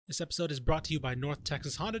This episode is brought to you by North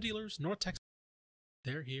Texas Honda Dealers. North Texas,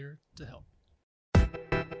 they're here to help. He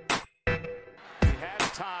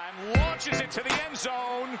has time, launches it to the end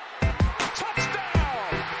zone.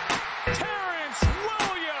 Touchdown! Terrence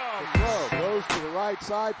Williams! The throw goes to the right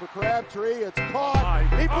side for Crabtree. It's caught.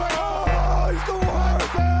 He he's going hard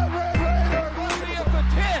down. Red Raider. Bunty up the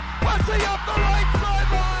 10. Bunty up the right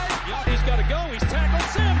sideline. Yep, he's got to go. He's tackled.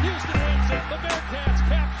 Sam Houston wins it. The Bearcats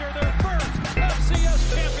capture their first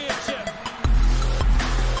FCS championship.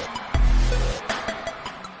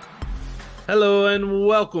 Hello and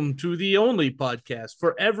welcome to the only podcast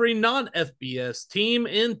for every non-FBS team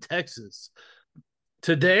in Texas.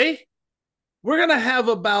 Today, we're going to have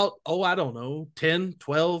about, 10,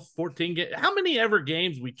 12, 14 games. How many ever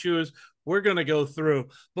games we choose, we're going to go through.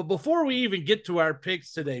 But before we even get to our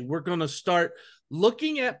picks today, we're going to start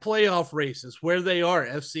looking at playoff races, where they are.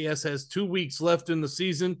 FCS has 2 weeks left in the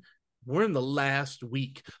season. We're in the last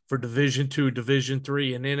week for Division II, Division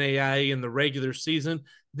III, and NAIA in the regular season.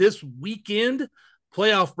 This weekend,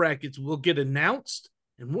 playoff brackets will get announced,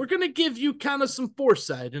 and we're going to give you kind of some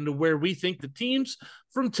foresight into where we think the teams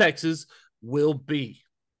from Texas will be.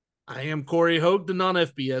 I am Corey Hogue, the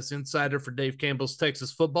non-FBS insider for Dave Campbell's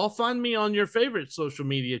Texas Football. Find me on your favorite social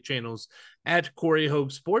media channels at Corey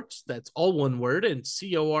Hogue Sports. That's all one word, and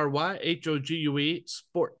CORYHOGUE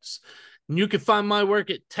Sports. And you can find my work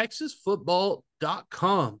at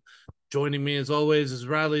texasfootball.com. Joining me, as always, is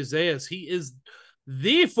Riley Zayas. He is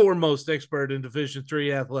the foremost expert in Division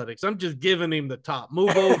III athletics. I'm just giving him the top.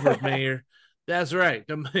 Move over, Mayor. That's right.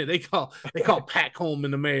 They call Pack home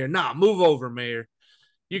in the Mayor. Nah, move over, Mayor.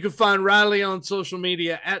 You can find Riley on social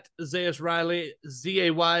media at Zayas Riley,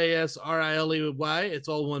 ZAYASRILEY. It's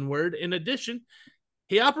all one word. In addition,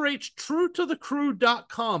 he operates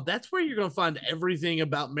TrueToTheCrew.com. That's where you're going to find everything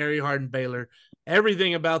about Mary Hardin Baylor,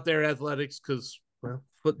 everything about their athletics, because, well,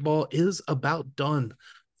 football is about done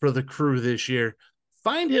for the Crew this year.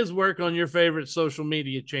 Find his work on your favorite social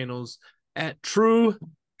media channels at True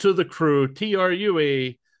to the Crew,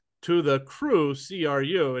 TRUE, to the Crew,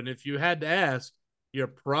 CRU. And if you had to ask, you're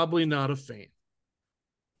probably not a fan.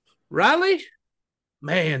 Riley,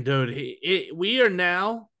 man, dude, we are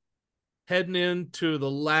now heading into the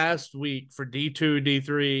last week for D2,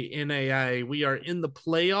 D3, NAIA. We are in the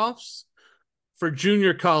playoffs for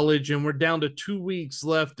junior college, and we're down to 2 weeks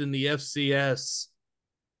left in the FCS.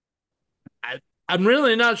 I'm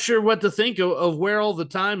really not sure what to think of where all the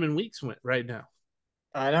time and weeks went right now.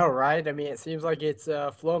 I know, right? I mean, it seems like it's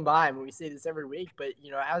flown by. I mean, we say this every week, but,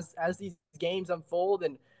 as these games unfold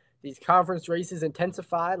and these conference races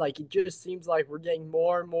intensify, like, it just seems like we're getting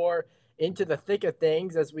more and more into the thick of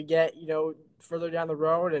things as we get, further down the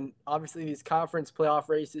road. And obviously these conference playoff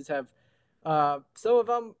races have some of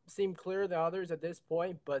them seem clearer than others at this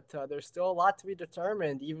point, but there's still a lot to be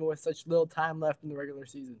determined, even with such little time left in the regular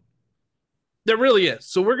season. There really is.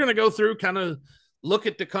 So we're going to go through, kind of look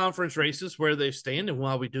at the conference races, where they stand. And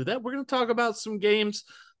while we do that, we're going to talk about some games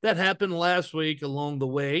that happened last week along the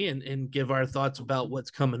way and give our thoughts about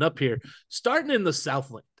what's coming up here. Starting in the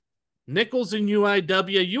Southland, Nichols and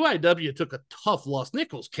UIW. UIW took a tough loss.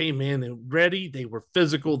 Nichols came in and ready. They were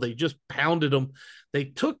physical. They just pounded them. They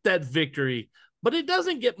took that victory, but it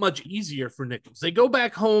doesn't get much easier for Nichols. They go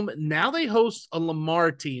back home. Now they host a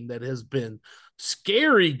Lamar team that has been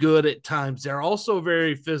scary good at times. They're also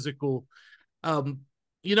very physical.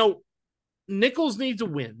 Nichols needs a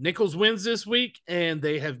win. Nichols wins this week, and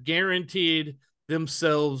they have guaranteed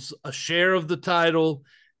themselves a share of the title,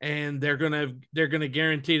 and they're gonna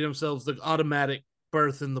guarantee themselves the automatic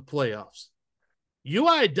berth in the playoffs.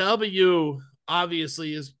 UIW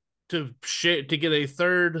obviously is to get a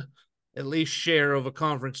third, at least, share of a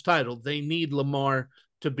conference title. They need Lamar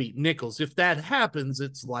to beat Nichols. If that happens,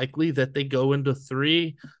 it's likely that they go into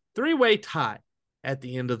three-way tie at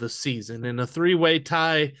the end of the season. In a three-way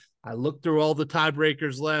tie, I looked through all the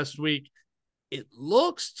tiebreakers last week. It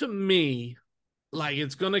looks to me like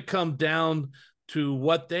it's going to come down to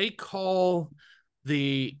what they call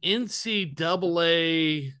the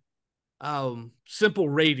NCAA simple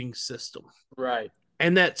rating system. Right.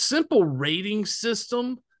 And that simple rating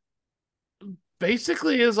system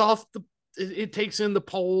basically is it takes in the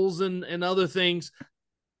polls and other things.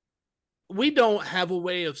 We don't have a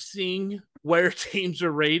way of seeing where teams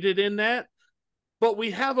are rated in that, but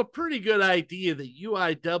we have a pretty good idea that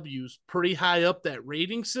UIW is pretty high up that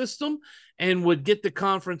rating system and would get the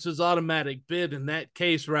conference's automatic bid in that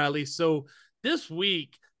case, Riley. So this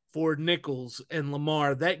week for Nichols and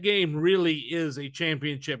Lamar, that game really is a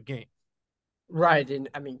championship game. Right. And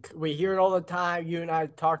I mean, we hear it all the time. You and I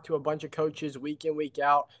talk to a bunch of coaches week in, week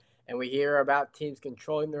out, and we hear about teams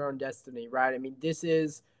controlling their own destiny, right? I mean, this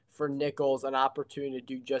is for Nichols an opportunity to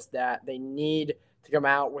do just that. They need to come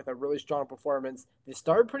out with a really strong performance. They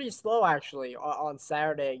started pretty slow, actually, on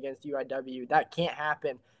Saturday against UIW. That can't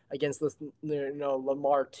happen against this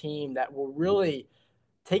Lamar team that will really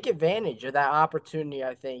take advantage of that opportunity,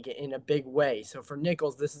 I think, in a big way. So for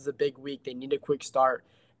Nichols, this is a big week. They need a quick start.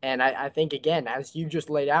 And I think, again, as you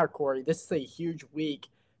just laid out, Corey, this is a huge week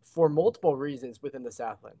for multiple reasons within the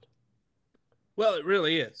Southland. Well, it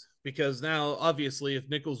really is, because now, obviously, if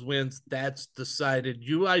Nichols wins, that's decided.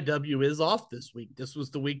 UIW is off this week. This was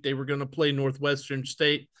the week they were going to play Northwestern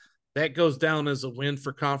State. That goes down as a win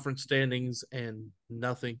for conference standings and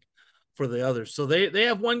nothing for the others. So they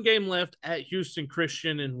have one game left at Houston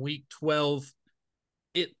Christian in week 12.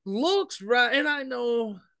 It looks right, and I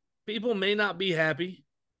know people may not be happy,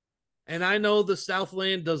 and I know the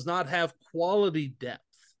Southland does not have quality depth.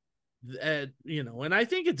 And I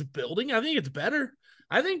think it's building. I think it's better.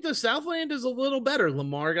 I think the Southland is a little better.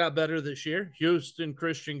 Lamar got better this year. Houston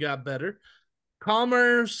Christian got better.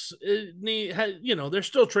 Commerce, they're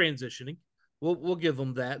still transitioning. We'll give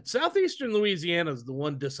them that. Southeastern Louisiana is the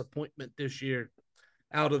one disappointment this year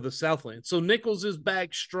out of the Southland. So Nichols is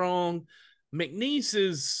back strong. McNeese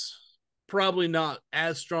is probably not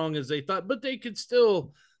as strong as they thought, but they could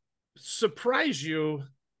still surprise you.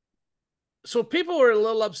 So people are a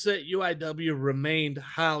little upset UIW remained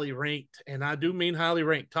highly ranked, and I do mean highly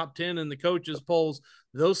ranked, top 10 in the coaches polls.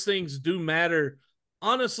 Those things do matter.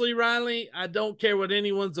 Honestly, Riley, I don't care what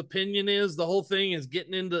anyone's opinion is. The whole thing is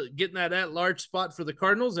getting that at-large spot for the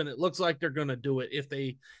Cardinals, and it looks like they're going to do it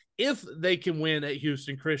if they can win at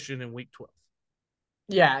Houston Christian in week 12.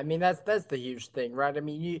 Yeah, I mean that's the huge thing, right? I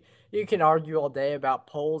mean you can argue all day about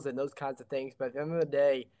polls and those kinds of things, but at the end of the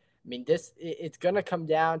day, I mean it's going to come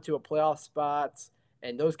down to a playoff spots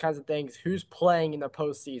and those kinds of things. Who's playing in the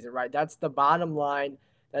postseason, right? That's the bottom line.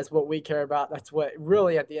 That's what we care about. That's what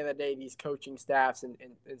really at the end of the day these coaching staffs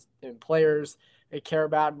and players they care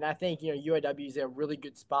about. And I think UIW is in a really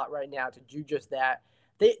good spot right now to do just that.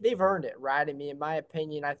 They've earned it, right? I mean, in my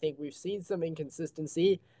opinion, I think we've seen some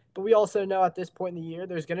inconsistency. But we also know at this point in the year,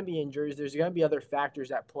 there's going to be injuries. There's going to be other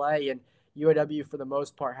factors at play. And UAW, for the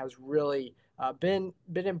most part, has really been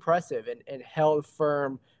impressive and held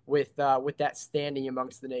firm with that standing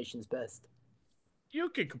amongst the nation's best. You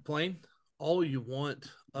can complain all you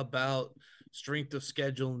want about strength of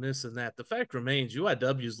schedule and this and that. The fact remains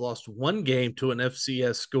UIW's lost one game to an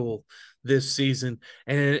FCS school this season,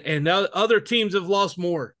 and other teams have lost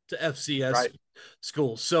more to FCS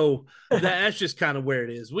schools. So that's just kind of where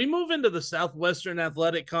it is. We move into the Southwestern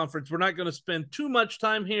Athletic Conference. We're not going to spend too much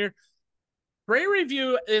time here. Prairie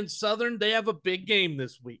View and Southern, they have a big game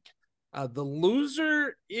this week. The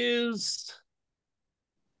loser is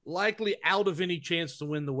likely out of any chance to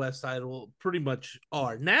win the West title, pretty much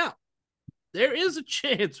are. Now, there is a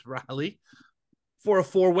chance, Riley, for a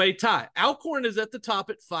four-way tie. Alcorn is at the top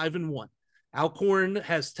at 5-1. Alcorn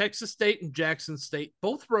has Texas State and Jackson State,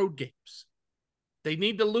 both road games. They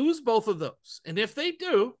need to lose both of those. And if they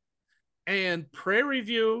do, and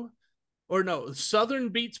Southern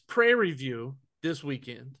beats Prairie View this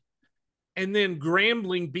weekend, and then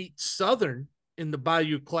Grambling beats Southern in the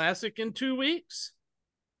Bayou Classic in 2 weeks,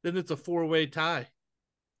 then it's a four-way tie.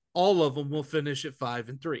 All of them will finish at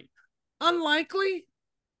 5-3. Unlikely,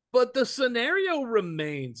 but the scenario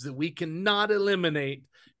remains that we cannot eliminate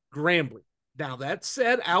Grambling. Now, that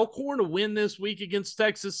said, Alcorn to win this week against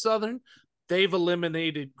Texas Southern, they've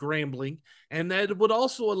eliminated Grambling, and that would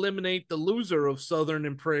also eliminate the loser of Southern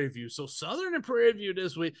and Prairie View. So Southern and Prairie View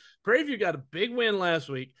this week. Prairie View got a big win last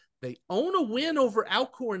week. They own a win over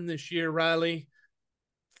Alcorn this year, Riley.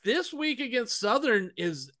 This week against Southern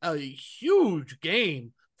is a huge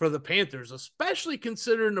game for the Panthers, especially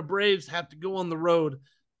considering the Braves have to go on the road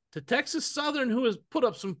to Texas Southern, who has put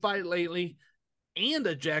up some fight lately, and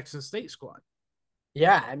a Jackson State squad.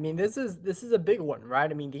 Yeah, I mean, this is a big one, right?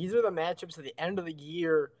 I mean, these are the matchups at the end of the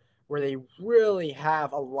year where they really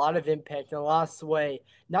have a lot of impact and a lot of sway,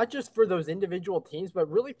 not just for those individual teams, but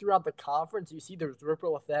really throughout the conference. You see those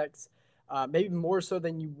ripple effects, maybe more so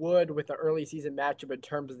than you would with the early season matchup in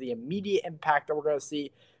terms of the immediate impact that we're going to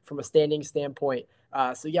see from a standing standpoint.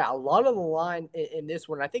 So yeah, a lot on the line in this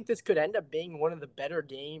one. I think this could end up being one of the better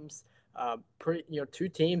games. Two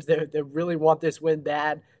teams that really want this win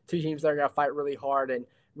bad. Two teams that are going to fight really hard and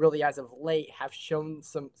really, as of late, have shown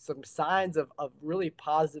some signs of really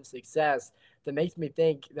positive success that makes me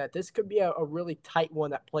think that this could be a really tight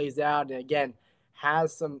one that plays out. And again,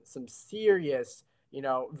 has some serious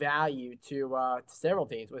value to several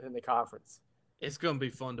teams within the conference. It's going to be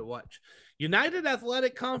fun to watch. United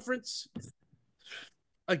Athletic Conference.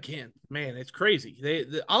 Again, man, it's crazy.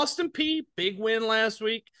 The Austin Peay, big win last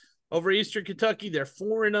week. over Eastern Kentucky. They're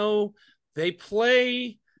 4-0. They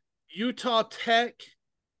play Utah Tech,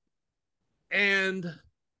 and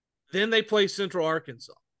then they play Central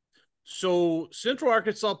Arkansas. So Central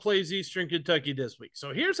Arkansas plays Eastern Kentucky this week.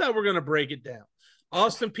 So here's how we're going to break it down.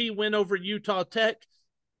 Austin Peay win over Utah Tech.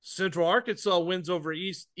 Central Arkansas wins over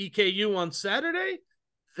EKU on Saturday.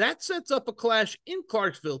 That sets up a clash in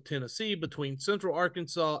Clarksville, Tennessee between Central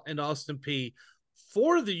Arkansas and Austin Peay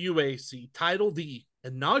for the UAC title, the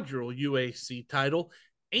inaugural UAC title,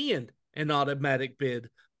 and an automatic bid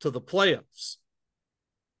to the playoffs.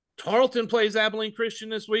 Tarleton plays Abilene Christian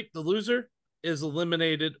this week. The loser is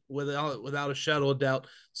eliminated without a shadow of doubt.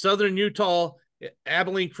 Southern Utah,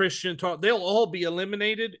 Abilene Christian, they'll all be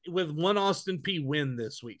eliminated with one Austin Peay win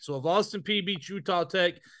this week. So if Austin Peay beats Utah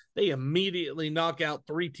Tech, they immediately knock out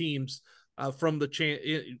 3 teams from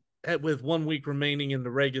the with 1 week remaining in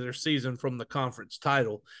the regular season from the conference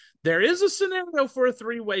title. There is a scenario for a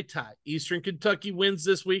 3-way tie. Eastern Kentucky wins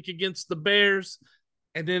this week against the Bears,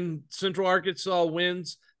 and then Central Arkansas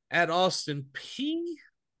wins at Austin Peay.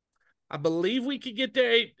 I believe we could get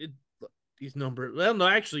there. These numbers. Well, no,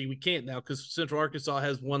 actually, we can't now because Central Arkansas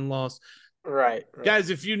has 1 loss. Right. Guys,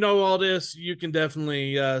 if you know all this, you can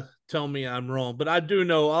definitely tell me I'm wrong. But I do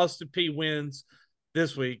know Austin Peay wins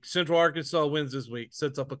this week. Central Arkansas wins this week.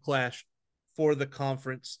 Sets up a clash for the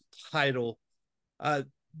conference title.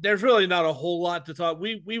 There's really not a whole lot to talk.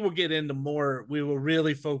 We will get into more. We will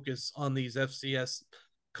really focus on these FCS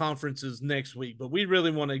conferences next week. But we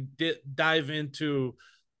really want to dive into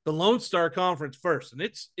the Lone Star Conference first. And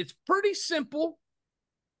it's pretty simple,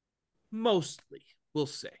 mostly, we'll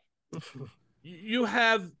say. You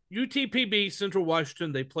have UTPB, Central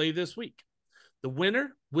Washington. They play this week. The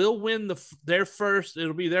winner will win their first.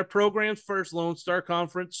 It'll be their program's first Lone Star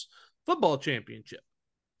Conference football championship.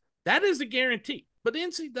 That is a guarantee. But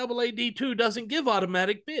NCAA D2 doesn't give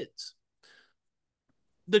automatic bids.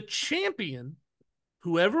 The champion,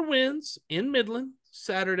 whoever wins in Midland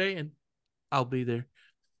Saturday, and I'll be there.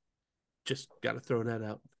 Just got to throw that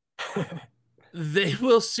out. They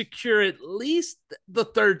will secure at least the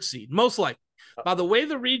 3rd seed, most likely. By the way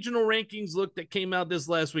the regional rankings look that came out this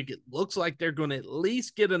last week, it looks like they're going to at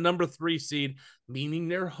least get a number 3 seed, meaning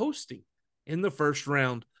they're hosting in the first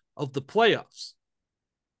round of the playoffs.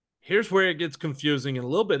 Here's where it gets confusing and a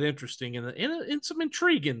little bit interesting and some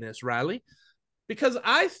intrigue in this, Riley, because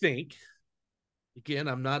I think, again,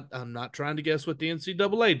 I'm not trying to guess what the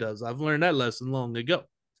NCAA does. I've learned that lesson long ago.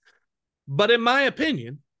 But in my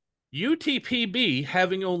opinion, UTPB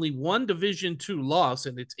having only 1 Division II loss,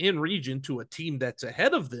 and it's in region to a team that's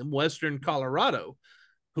ahead of them, Western Colorado,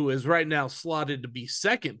 who is right now slotted to be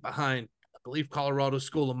 2nd behind, I believe Colorado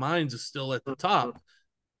School of Mines is still at the top.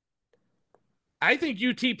 I think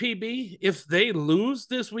UTPB, if they lose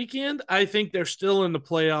this weekend, I think they're still in the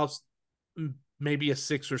playoffs, maybe a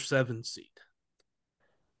 6 or 7 seed.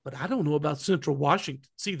 But I don't know about Central Washington.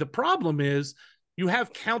 See, the problem is you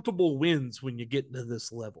have countable wins when you get into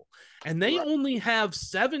this level. And they only have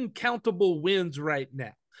 7 countable wins right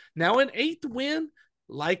now. Now, an 8th win,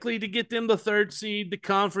 likely to get them the 3rd seed, the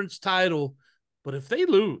conference title. But if they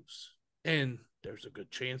lose, and there's a good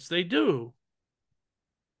chance they do,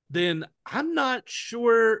 then I'm not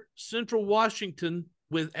sure Central Washington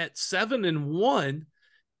at 7-1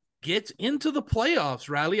 gets into the playoffs,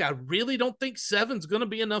 Riley. I really don't think 7's going to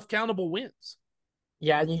be enough countable wins.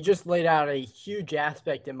 Yeah, and you just laid out a huge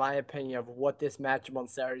aspect, in my opinion, of what this matchup on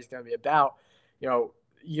Saturday is going to be about. You know,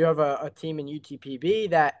 you have a team in UTPB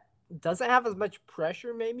that doesn't have as much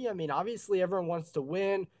pressure, maybe. I mean, obviously, everyone wants to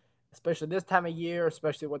win, especially this time of year,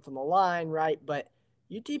 especially what's on the line, right? But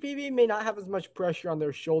UTPB may not have as much pressure on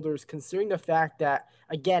their shoulders, considering the fact that,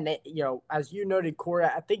 again, as you noted, Corey,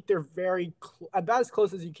 I think they're very about as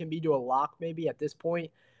close as you can be to a lock, maybe at this point.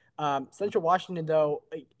 Central Washington, though,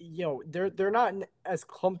 they're not in as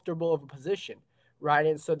comfortable of a position, right?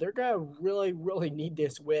 And so they're gonna really, really need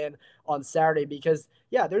this win on Saturday because,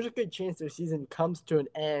 yeah, there's a good chance their season comes to an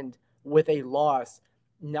end with a loss,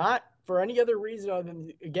 not for any other reason other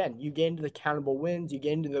than, again, you get into the countable wins, you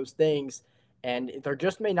get into those things, and there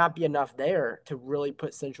just may not be enough there to really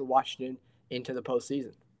put Central Washington into the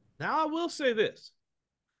postseason. Now, I will say this.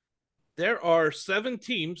 There are 7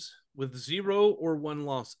 teams with 0 or 1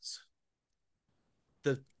 losses.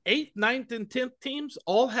 The 8th, 9th, and 10th teams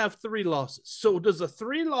all have 3 losses. So does a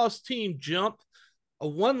 3-loss team jump a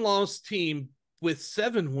 1-loss team with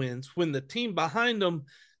 7 wins when the team behind them,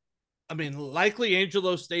 I mean, likely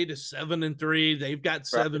Angelo State is 7-3. They've got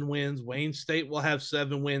 7 wins. Wayne State will have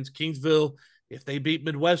 7 wins. Kingsville, if they beat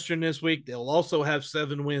Midwestern this week, they'll also have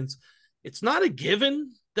 7 wins. It's not a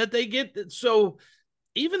given that they get. So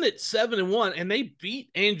even at 7-1, and they beat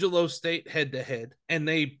Angelo State head to head, and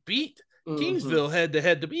they beat Kingsville head to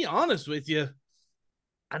head. To be honest with you,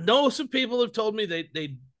 I know some people have told me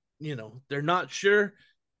they're not sure.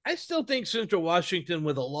 I still think Central Washington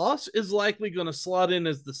with a loss is likely going to slot in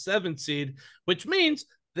as the 7th seed, which means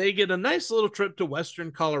they get a nice little trip to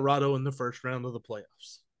Western Colorado in the first round of the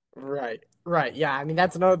playoffs. Right. Yeah. I mean,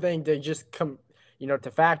 that's another thing to just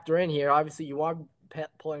to factor in here. Obviously, you want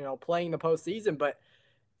playing the postseason, but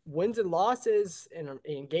wins and losses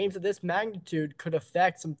in games of this magnitude could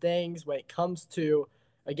affect some things when it comes to,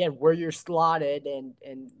 again, where you're slotted,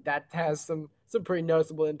 and that has some pretty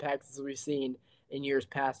noticeable impacts as we've seen in years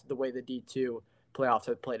past, the way the D2 playoffs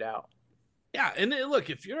have played out. Yeah, and look,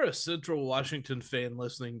 if you're a Central Washington fan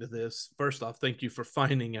listening to this, first off, thank you for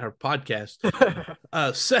finding our podcast.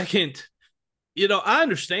 Second, I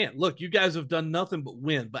understand. Look, you guys have done nothing but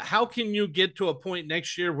win, but how can you get to a point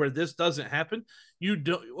next year where this doesn't happen? You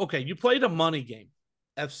played a money game,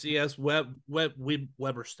 FCS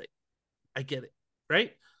Weber State. I get it,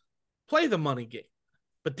 right? Play the money game.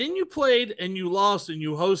 But then you played and you lost and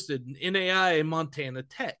you hosted an NAI and Montana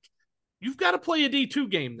Tech. You've got to play a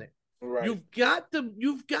D2 game there. Right. You've got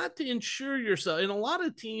to ensure yourself. And a lot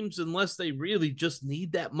of teams, unless they really just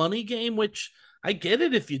need that money game, which I get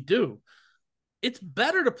it if you do, it's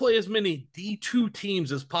better to play as many D2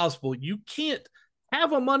 teams as possible. You can't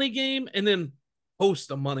have a money game and then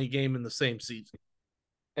host a money game in the same season.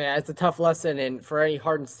 Yeah, it's a tough lesson. And for any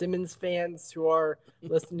Hardin-Simmons fans who are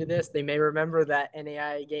listening to this, they may remember that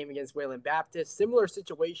NAIA game against Wayland Baptist. Similar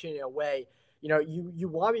situation in a way. You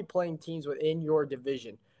want to be playing teams within your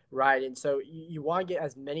division, right? And so you want to get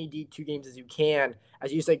as many D2 games as you can.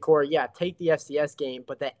 As you said, Corey, yeah, take the FCS game,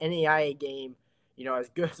 but that NAIA game, as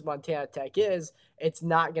good as Montana Tech is, it's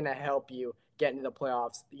not going to help you get into the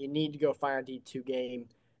playoffs. You need to go find a D2 game,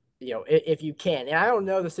 if you can. And I don't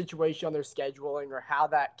know the situation on their scheduling or how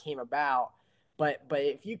that came about, but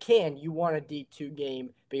if you can, you want a D2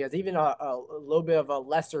 game, because even a little bit of a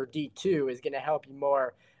lesser D2 is going to help you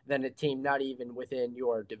more than a team not even within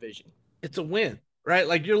your division. It's a win, right?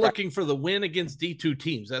 Like, you're looking for the win against D2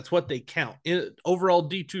 teams. That's what they count. Overall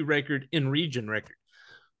D2 record, in region record.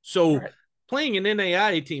 So playing an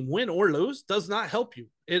NAIA team, win or lose, does not help you.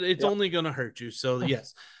 It's only going to hurt you. So,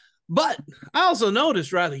 yes. But I also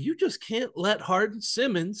noticed, Riley, you just can't let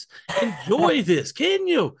Hardin-Simmons enjoy this, can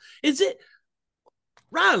you?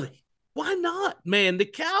 Riley, why not, man? The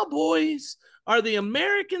Cowboys are the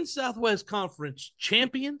American Southwest Conference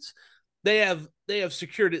champions. They have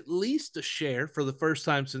secured at least a share for the first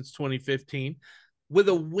time since 2015. With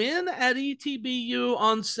a win at ETBU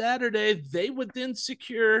on Saturday, they would then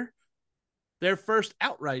secure their first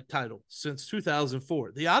outright title since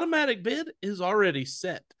 2004. The automatic bid is already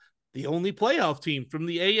set. The only playoff team from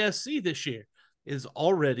the ASC this year is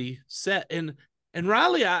already set. And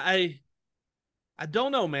Riley, I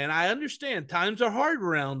don't know, man. I understand times are hard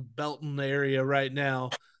around Belton area right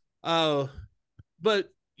now. But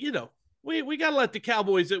we got to let the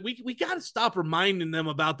Cowboys, we got to stop reminding them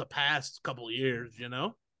about the past couple of years,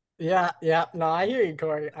 Yeah. No, I hear you,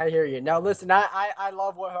 Corey. I hear you. Now, listen, I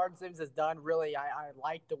love what Hardin-Simmons has done. Really, I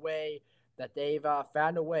like the way that they've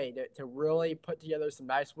found a way to really put together some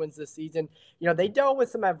nice wins this season. They dealt with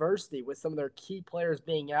some adversity with some of their key players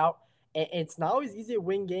being out. And it's not always easy to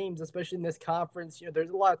win games, especially in this conference. There's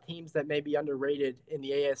a lot of teams that may be underrated in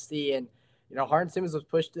the ASC. And, Hardin-Simmons was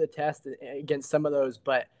pushed to the test against some of those,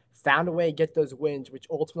 but found a way to get those wins, which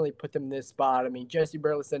ultimately put them in this spot. I mean, Jesse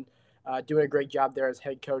Burleson doing a great job there as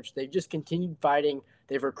head coach. They've just continued fighting.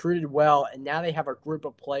 They've recruited well, and now they have a group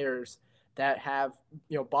of players that have,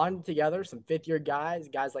 bonded together, some fifth-year guys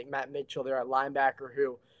like Matt Mitchell there at linebacker,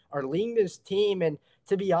 who are leading this team. And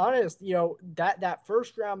to be honest, that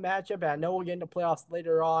first-round matchup, and I know we'll get into playoffs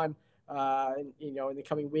later on, in the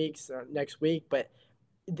coming weeks or next week, but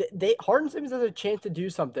Hardin-Simmons has a chance to do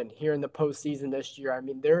something here in the postseason this year. I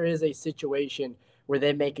mean, there is a situation where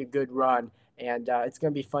they make a good run, and it's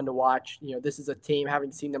going to be fun to watch. This is a team,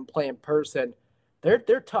 having seen them play in person, they're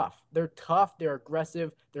tough. They're tough. They're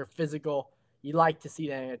aggressive. They're physical. You like to see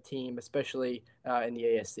that in a team, especially in the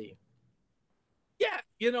ASC. Yeah,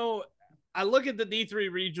 I look at the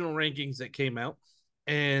D3 regional rankings that came out,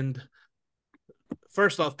 and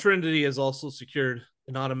first off, Trinity has also secured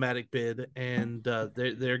an automatic bid, and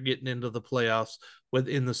they're getting into the playoffs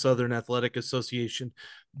within the Southern Athletic Association.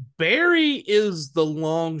 Barry is the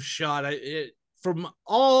long shot. From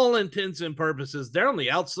all intents and purposes, they're on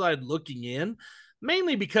the outside looking in,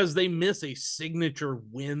 mainly because they miss a signature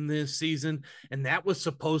win this season, and that was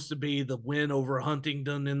supposed to be the win over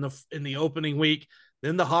Huntington in the opening week.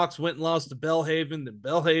 Then the Hawks went and lost to Belhaven. Then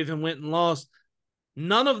Belhaven went and lost.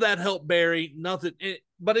 None of that helped Barry. Nothing.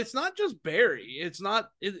 But it's not just Barry. It's not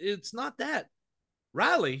that.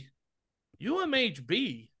 Riley,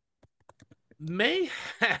 UMHB may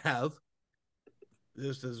have,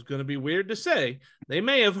 this is going to be weird to say, they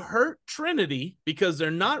may have hurt Trinity because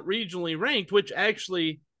they're not regionally ranked, which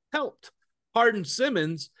actually helped Hardin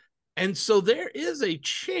Simmons. And so there is a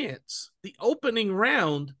chance the opening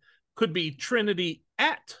round could be Trinity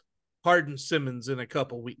at Hardin Simmons in a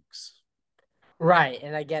couple weeks. Right,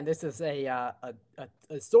 and again, this is a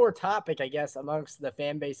sore topic, I guess, amongst the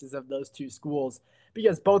fan bases of those two schools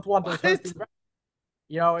because both want those hosting.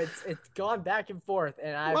 You know, it's gone back and forth,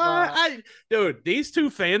 and dude, these two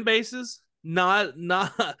fan bases not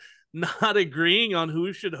agreeing on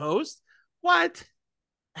who should host. What?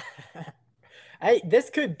 This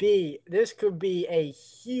could be a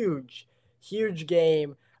huge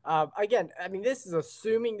game. Again, I mean, this is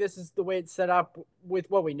assuming this is the way it's set up with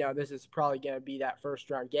what we know. This is probably going to be that first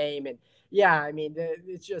round game. And yeah, I mean,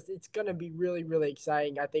 it's going to be really, really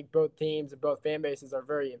exciting. I think both teams and both fan bases are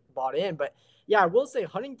very bought in. But yeah, I will say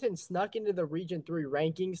Huntington snuck into the Region 3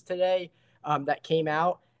 rankings today that came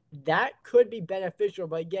out. That could be beneficial.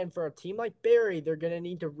 But again, for a team like Barry, they're going to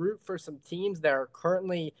need to root for some teams that are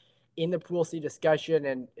currently in the Pool C discussion,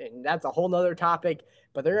 and that's a whole nother topic,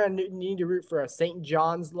 but they're going to need to root for a St.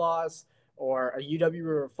 John's loss or a UW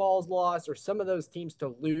River Falls loss or some of those teams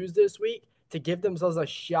to lose this week to give themselves a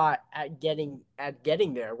shot at getting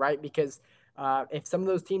there, right? Because if some of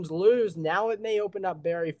those teams lose, now it may open up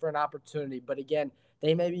Barry for an opportunity. But again,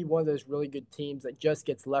 they may be one of those really good teams that just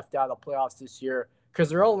gets left out of the playoffs this year because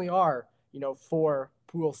there only are, 4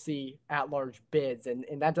 Pool C at-large bids, and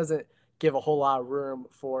that doesn't give a whole lot of room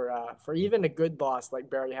for even a good loss like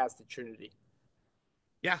Barry has to Trinity.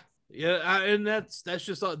 Yeah, and that's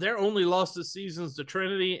just their only loss this season is to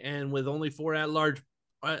Trinity, and with only 4 at-large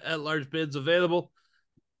bids available,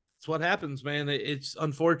 that's what happens, man. It's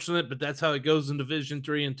unfortunate, but that's how it goes in Division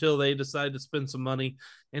III until they decide to spend some money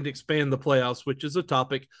and expand the playoffs, which is a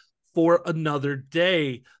topic for another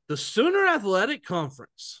day. The Sooner Athletic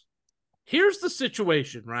Conference. Here's the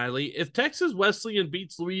situation, Riley. If Texas Wesleyan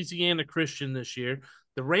beats Louisiana Christian this year,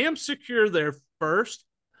 the Rams secure their first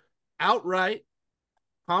outright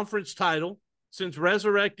conference title since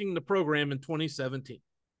resurrecting the program in 2017.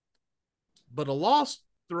 But a loss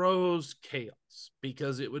throws chaos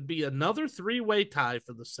because it would be another 3-way tie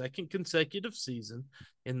for the second consecutive season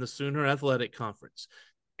in the Sooner Athletic Conference.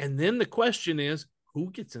 And then the question is, who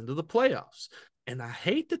gets into the playoffs? And I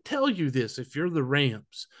hate to tell you this if you're the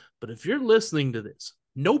Rams, but if you're listening to this,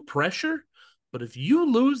 no pressure, but if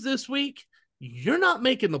you lose this week, you're not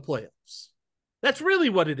making the playoffs. That's really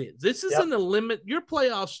what it is. This isn't a limit. Your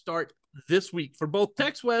playoffs start this week for both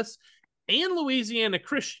Tex West and Louisiana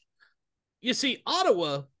Christian. You see,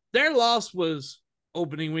 Ottawa, their loss was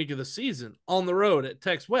opening week of the season on the road at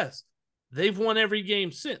Tex West. They've won every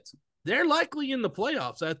game since. They're likely in the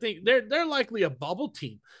playoffs. I think they're likely a bubble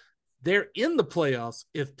team. They're in the playoffs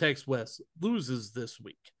if Tex West loses this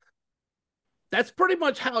week. That's pretty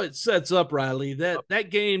much how it sets up, Riley. That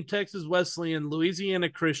game, Texas Wesleyan, Louisiana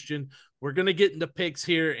Christian, we're going to get into picks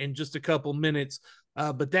here in just a couple minutes,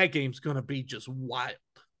 but that game's going to be just wild.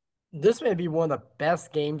 This may be one of the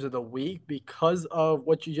best games of the week because of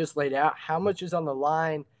what you just laid out, how much is on the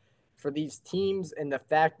line for these teams, and the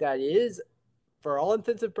fact that it is, for all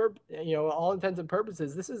intents and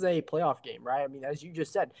purposes, this is a playoff game, right? I mean, as you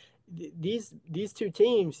just said, these two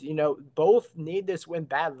teams, both need this win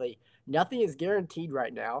badly. Nothing is guaranteed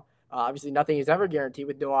right now. Obviously, nothing is ever guaranteed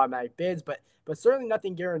with no automatic bids, but certainly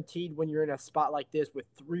nothing guaranteed when you're in a spot like this with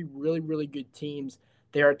 3 really, really good teams.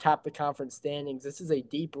 They are atop the conference standings. This is a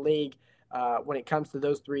deep league when it comes to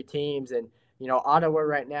those 3 teams, and Ottawa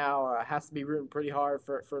right now has to be rooting pretty hard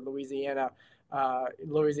for Louisiana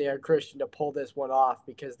Christian to pull this one off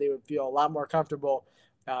because they would feel a lot more comfortable.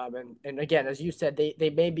 And again, as you said, they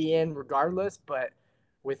may be in regardless, but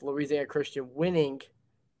with Louisiana Christian winning,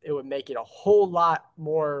 it would make it a whole lot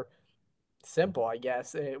more simple, I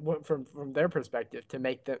guess, from their perspective to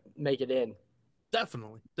make it in.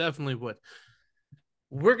 Definitely would.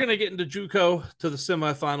 We're going to get into JUCO to the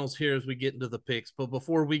semifinals here as we get into the picks. But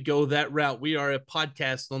before we go that route, we are a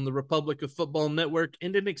podcast on the Republic of Football Network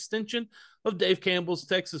and an extension of Dave Campbell's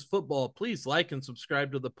Texas Football. Please like and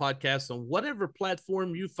subscribe to the podcast on whatever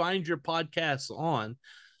platform you find your podcasts on.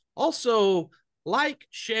 Also, like,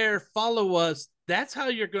 share, follow us. That's how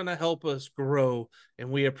you're going to help us grow, and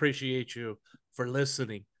we appreciate you for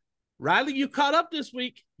listening. Riley, you caught up this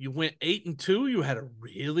week. You went 8-2. You had a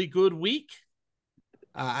really good week.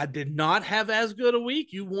 I did not have as good a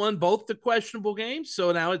week. You won both the questionable games,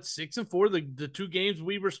 so now it's 6-4. The two games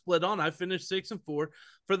we were split on, I finished 6-4 for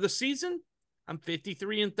the season. I'm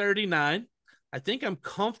 53-39. I think I'm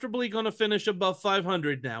comfortably going to finish above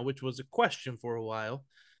 500 now, which was a question for a while.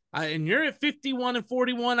 And you're at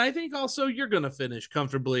 51-41. I think also you're going to finish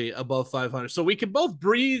comfortably above 500. So we can both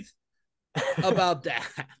breathe about that,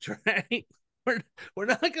 right? We're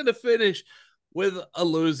not going to finish with a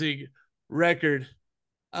losing record.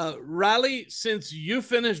 Riley, since you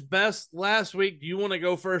finished best last week, do you want to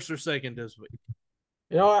go first or second this week?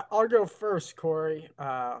 You know what? I'll go first, Corey.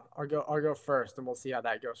 I'll go first, and we'll see how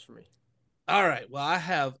that goes for me. All right. Well, I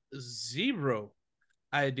have zero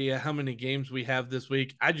idea how many games we have this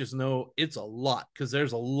week. I just know it's a lot because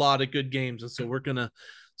there's a lot of good games. And so we're going to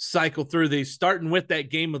cycle through these, starting with that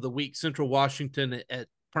game of the week, Central Washington at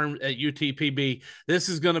UTPB. This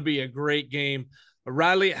is going to be a great game.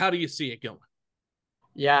 Riley, how do you see it going?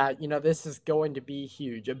 Yeah, this is going to be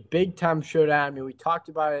huge. A big time showdown. I mean, we talked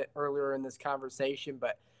about it earlier in this conversation,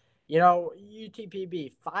 but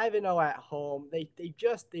UTPB 5-0 at home.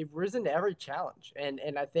 They've risen to every challenge. And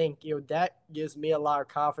I think, that gives me a lot of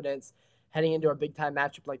confidence heading into a big time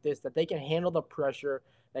matchup like this, that they can handle the pressure,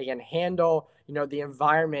 they can handle, the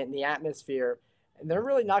environment and the atmosphere. And they're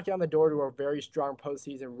really knocking on the door to a very strong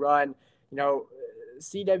postseason run.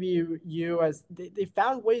 CWU, as they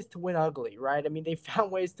found ways to win ugly, right? I mean, they found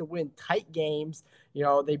ways to win tight games.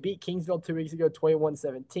 They beat Kingsville 2 weeks ago,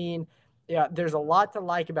 21-17. Yeah, there's a lot to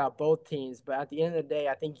like about both teams, but at the end of the day,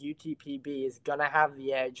 I think UTPB is going to have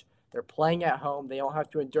the edge. They're playing at home. They don't have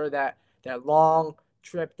to endure that long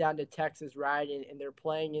trip down to Texas, right? And they're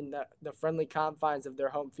playing in the friendly confines of their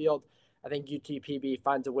home field. I think UTPB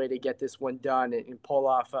finds a way to get this one done and pull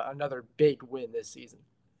off another big win this season.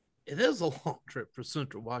 It is a long trip for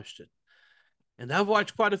Central Washington. And I've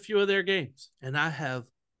watched quite a few of their games, and I have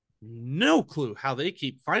no clue how they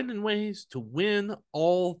keep finding ways to win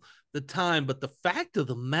all the time. But the fact of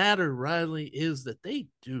the matter, Riley, is that they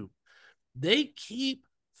do. They keep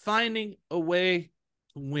finding a way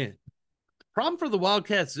to win. The problem for the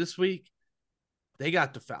Wildcats this week, they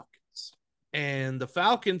got the Falcons. And the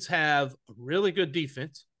Falcons have a really good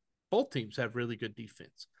defense. Both teams have really good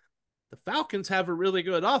defense. The Falcons have a really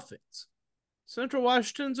good offense. Central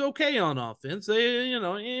Washington's okay on offense. They,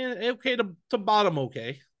 okay to bottom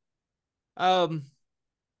okay. But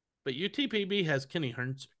UTPB has Kenny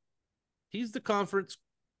Hernzer. He's the conference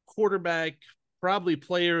quarterback, probably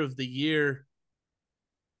player of the year,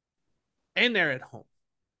 and they're at home.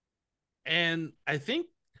 And I think,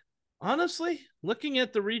 honestly, looking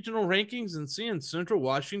at the regional rankings and seeing Central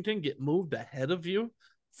Washington get moved ahead of you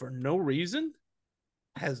for no reason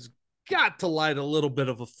has got to light a little bit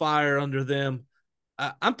of a fire under them.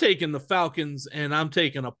 I'm taking the Falcons, and I'm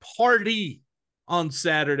taking a party on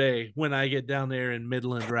Saturday when I get down there in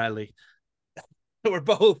Midland, Riley. We're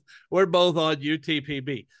both on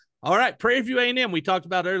UTPB. All right, Prairie View A&M, we talked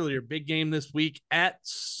about earlier, big game this week at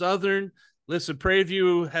Southern. Listen, Prairie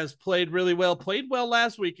View has played well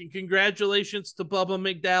last week, and congratulations to Bubba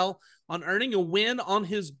McDowell on earning a win on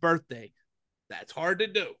his birthday. That's hard to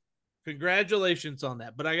do. Congratulations on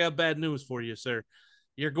that. But I got bad news for you, sir.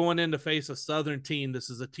 You're going in to face a Southern team. This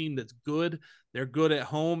is a team that's good. They're good at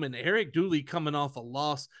home. And Eric Dooley coming off a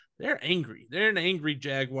loss. They're angry. They're an angry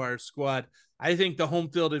Jaguars squad. I think the home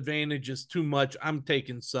field advantage is too much. I'm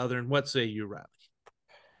taking Southern. What say you, Riley?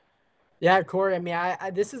 Yeah, Corey, I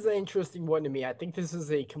mean, this is an interesting one to me. I think this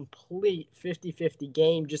is a complete 50-50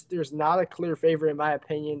 game. Just there's not a clear favorite, in my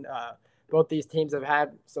opinion. Both these teams have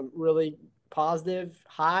had some really positive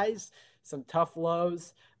highs, some tough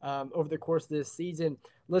lows over the course of this season.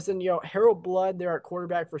 Listen, Harold Blood, they're at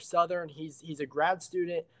quarterback for Southern. He's a grad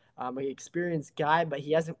student, an experienced guy, but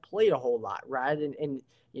he hasn't played a whole lot, right? And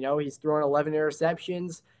he's thrown 11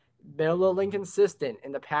 interceptions, been a little inconsistent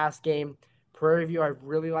in the past game. Prairie View, I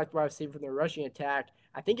really liked what I've seen from their rushing attack.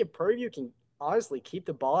 I think if Prairie View can honestly keep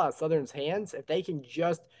the ball out of Southern's hands, if they can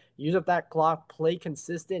just use up that clock, play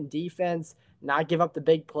consistent defense, not give up the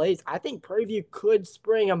big plays, I think Prairie View could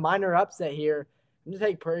spring a minor upset here. I'm going to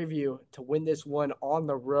take Prairie View to win this one on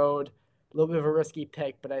the road. A little bit of a risky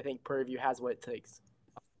pick, but I think Prairie View has what it takes.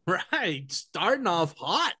 Right. Starting off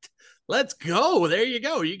hot. Let's go. There you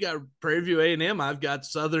go. You got Prairie View A&M. I've got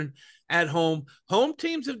Southern at home. Home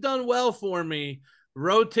teams have done well for me.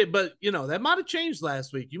 Road tip, but that might have changed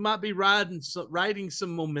last week. You might be riding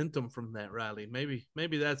some momentum from that, Riley.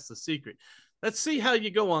 Maybe that's the secret. Let's see how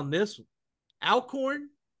you go on this one. Alcorn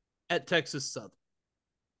at Texas Southern.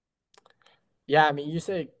 Yeah, I mean, you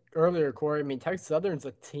said earlier, Corey. I mean, Texas Southern's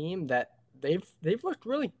a team that they've looked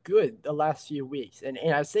really good the last few weeks, and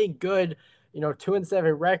I say good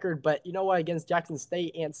 2-7 record. But you know what? Against Jackson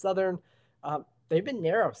State and Southern, they've been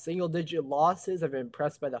narrow, single-digit losses. I've been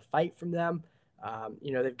impressed by the fight from them.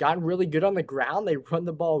 They've gotten really good on the ground. They run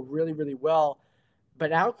the ball really, really well.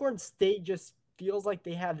 But Alcorn State just feels like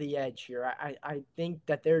they have the edge here. I think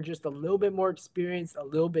that they're just a little bit more experienced, a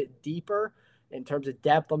little bit deeper in terms of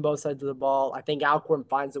depth on both sides of the ball. I think Alcorn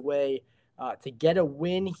finds a way to get a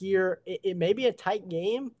win here. It may be a tight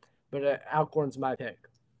game, but Alcorn's my pick.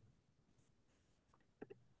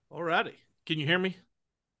 All righty. Can you hear me?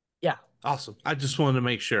 Yeah. Awesome. I just wanted to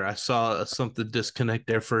make sure. I saw something disconnect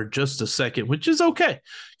there for just a second, which is okay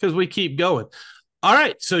because we keep going. All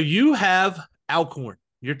right. So you have Alcorn.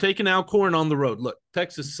 You're taking Alcorn on the road. Look,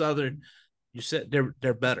 Texas Southern, you said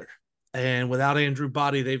they're better. And without Andrew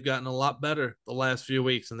Body, they've gotten a lot better the last few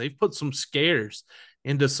weeks. And they've put some scares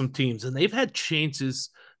into some teams. And they've had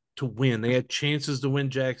chances to win. They had chances to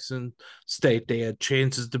win Jackson State. They had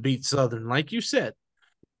chances to beat Southern, like you said.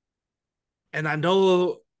 And I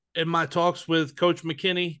know in my talks with Coach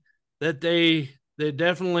McKinney that they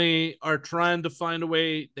definitely are trying to find a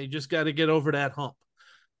way. They just got to get over that hump.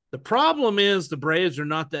 The problem is the Braves are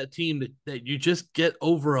not that team that you just get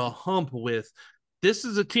over a hump with. This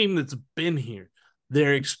is a team that's been here.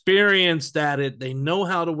 They're experienced at it. They know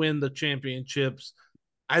how to win the championships.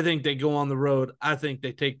 I think they go on the road. I think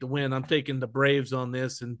they take the win. I'm taking the Braves on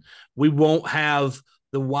this, and we won't have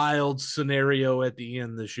the wild scenario at the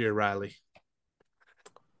end this year, Riley.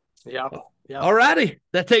 Yeah. All righty.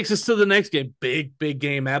 That takes us to the next game. Big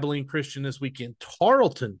game. Abilene Christian this weekend.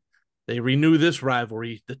 Tarleton. They renew this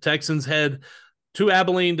rivalry. The Texans head to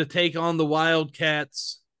Abilene to take on the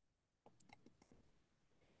Wildcats.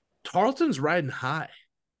 Tarleton's riding high,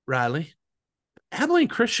 Riley. Abilene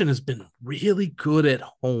Christian has been really good at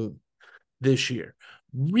home this year.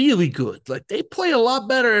 Really good. Like, they play a lot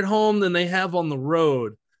better at home than they have on the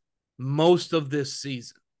road most of this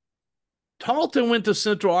season. Tarleton went to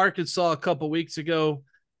Central Arkansas a couple weeks ago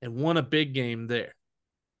and won a big game there.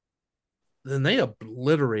 Then they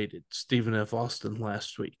obliterated Stephen F. Austin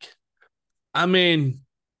last week. I mean,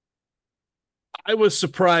 I was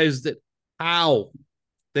surprised at how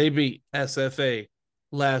they beat SFA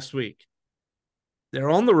last week. They're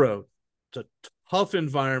on the road. It's a tough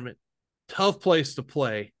environment, tough place to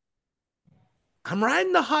play. I'm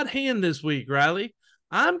riding the hot hand this week, Riley.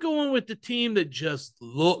 I'm going with the team that just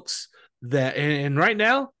looks that. And right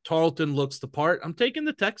now, Tarleton looks the part. I'm taking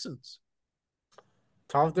the Texans.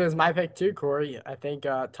 Tarleton is my pick too, Corey. I think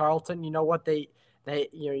Tarleton, you know what, they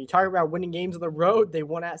you talk about winning games on the road. They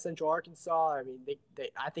won at Central Arkansas. I mean,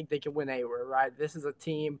 I think they can win anywhere, right? This is a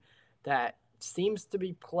team that seems to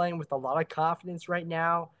be playing with a lot of confidence right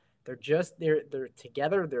now. They're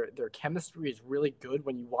together. Their chemistry is really good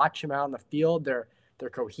when you watch them out on the field. They're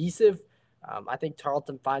cohesive. I think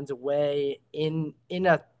Tarleton finds a way in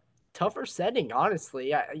a tougher setting,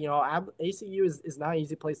 honestly. ACU is not an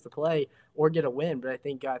easy place to play or get a win, but I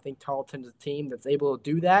think Tarleton's a team that's able to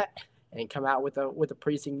do that and come out with a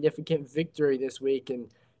pretty significant victory this week and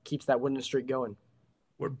keeps that winning streak going.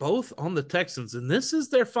 We're both on the Texans, and this is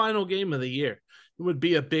their final game of the year. It would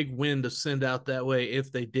be a big win to send out that way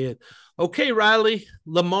if they did. Okay, Riley,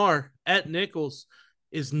 Lamar at Nichols.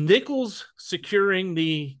 Is Nichols securing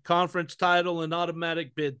the conference title and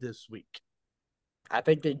automatic bid this week? I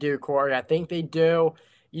think they do, Corey. I think they do.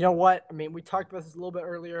 You know what? I mean, we talked about this a little bit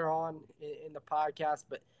earlier on in the podcast,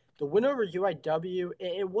 but the win over UIW,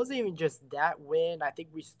 it wasn't even just that win. I think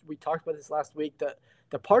we talked about this last week.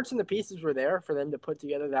 The parts and the pieces were there for them to put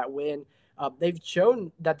together that win. They've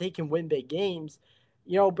shown that they can win big games,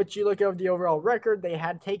 but you look over the overall record, they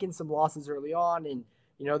had taken some losses early on, and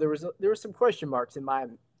there were some question marks in my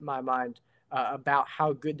mind about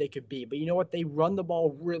how good they could be. But you know what? They run the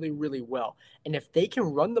ball really, really well. And if they can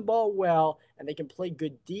run the ball well and they can play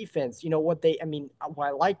good defense, what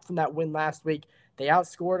I liked from that win last week, they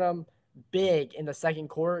outscored them big in the second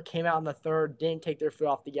quarter, came out in the third, didn't take their foot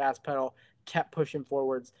off the gas pedal, kept pushing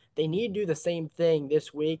forwards. They need to do the same thing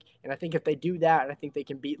this week. And I think if they do that, I think they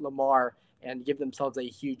can beat Lamar and give themselves a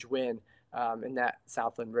huge win in that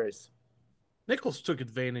Southland race. Nichols took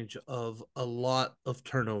advantage of a lot of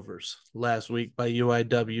turnovers last week by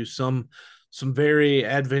UIW, some very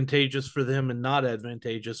advantageous for them and not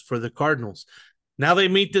advantageous for the Cardinals. Now they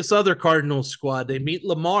meet this other Cardinals squad. They meet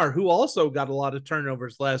Lamar, who also got a lot of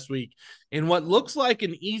turnovers last week in what looks like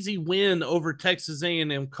an easy win over Texas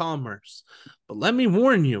A&M Commerce. But let me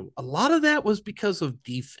warn you, a lot of that was because of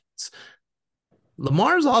defense.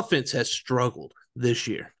 Lamar's offense has struggled this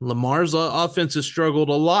year. Lamar's offense has struggled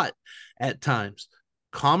a lot at times.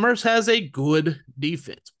 Commerce has a good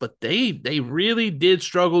defense, but they really did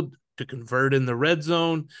struggle to convert in the red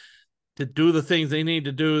zone. to do the things they need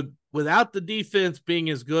to do without the defense being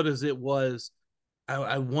as good as it was.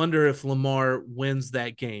 I wonder if Lamar wins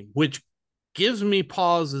that game, which gives me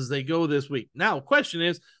pause as they go this week. Now, question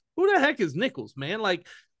is, who the heck is Nichols, man? Like,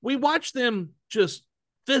 we watch them just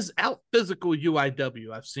out physical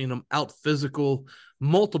UIW. I've seen them out physical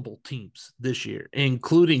multiple teams this year,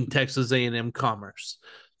 including Texas A&M Commerce.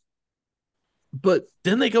 But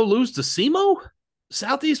then they go lose to SEMO,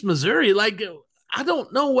 Southeast Missouri. Like, I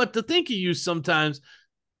don't know what to think of you sometimes.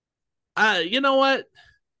 You know what?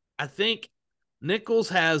 I think Nichols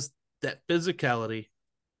has that physicality.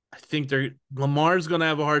 I think Lamar's going to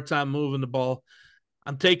have a hard time moving the ball.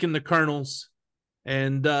 I'm taking the Colonels,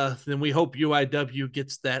 and then we hope UIW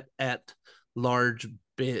gets that at large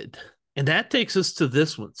bid. And that takes us to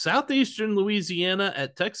this one. Southeastern Louisiana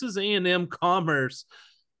at Texas A&M Commerce.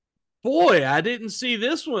 Boy, I didn't see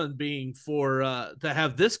this one being for to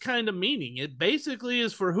have this kind of meaning. It basically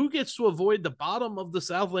is for who gets to avoid the bottom of the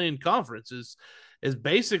Southland Conference is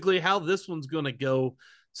basically how this one's going to go.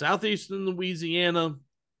 Southeastern Louisiana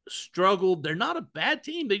struggled. They're not a bad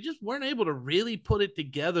team. They just weren't able to really put it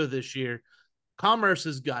together this year. Commerce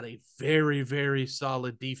has got a very, very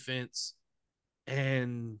solid defense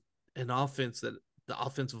and an offense that the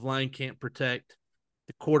offensive line can't protect.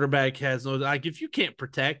 The quarterback has no, like, if you can't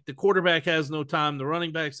protect, the quarterback has no time. The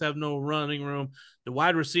running backs have no running room. The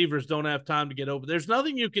wide receivers don't have time to get over. There's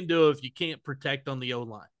nothing you can do if you can't protect on the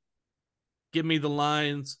O-line. Give me the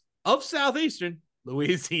Lions of Southeastern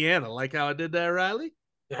Louisiana. Like how I did that, Riley?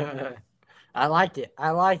 I like it.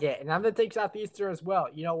 And I'm going to take Southeastern as well.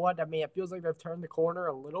 You know what? I mean, it feels like they've turned the corner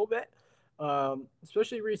a little bit,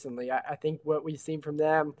 especially recently. I think what we've seen from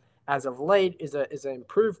them as of late is an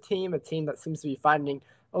improved team, a team that seems to be finding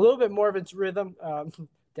a little bit more of its rhythm.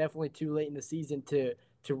 Definitely too late in the season to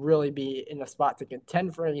really be in a spot to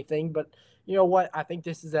contend for anything. But you know what? I think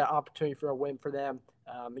this is an opportunity for a win for them.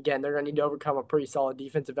 Again, they're going to need to overcome a pretty solid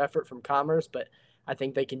defensive effort from Commerce, but I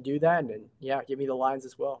think they can do that. And then, yeah, give me the Lions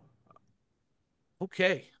as well.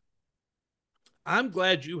 Okay. I'm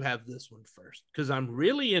glad you have this one first because I'm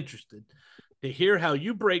really interested to hear how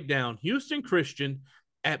you break down Houston Christian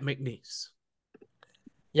at McNeese.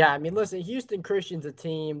 Yeah, I mean, listen, Houston Christian's a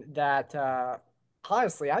team that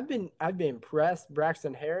honestly I've been impressed.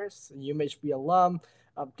 Braxton Harris, UMHB alum,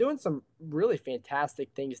 doing some really fantastic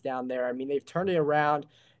things down there. I mean, they've turned it around.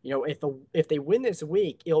 You know, if they win this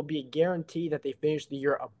week, it'll be a guarantee that they finish the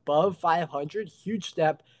year above 500. Huge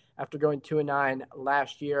step after going 2-9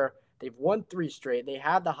 last year. They've won 3 straight. They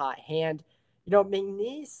have the hot hand. You know,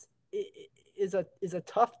 McNeese is a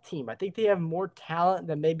tough team. I think they have more talent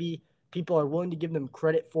than maybe people are willing to give them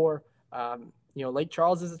credit for. You know, Lake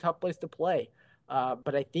Charles is a tough place to play.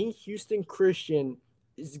 But I think Houston Christian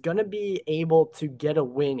is going to be able to get a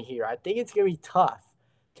win here. I think it's going to be tough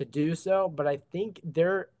to do so, but I think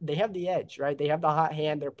they have the edge, right? They have the hot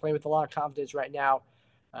hand. They're playing with a lot of confidence right now.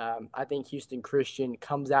 I think Houston Christian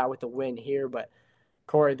comes out with a win here, but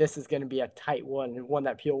Corey, this is going to be a tight one and one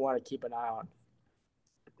that people want to keep an eye on.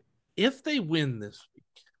 If they win this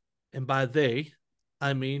week, and by they,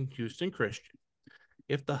 I mean Houston Christian,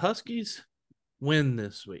 if the Huskies win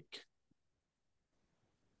this week,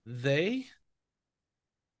 they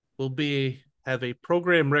will have a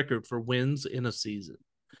program record for wins in a season.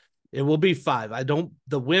 It will be 5.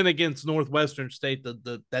 The win against Northwestern State,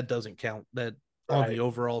 that doesn't count that on the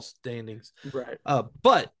overall standings. Right.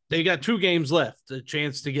 But they got 2 games left, a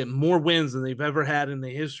chance to get more wins than they've ever had in the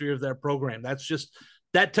history of their program.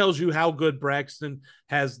 That tells you how good Braxton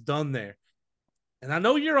has done there. And I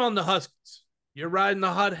know you're on the Huskies. You're riding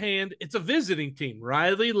the hot hand. It's a visiting team.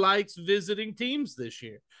 Riley likes visiting teams this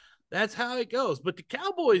year. That's how it goes. But the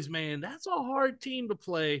Cowboys, man, that's a hard team to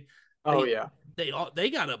play. Yeah. They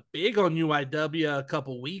got a big on UIW a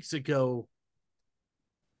couple weeks ago.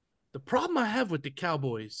 The problem I have with the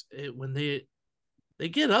Cowboys, when they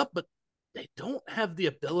get up, but they don't have the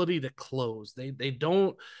ability to close.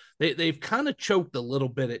 They've kind of choked a little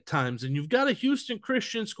bit at times. And you've got a Houston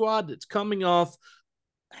Christian squad that's coming off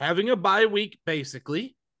having a bye week,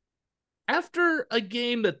 basically, after a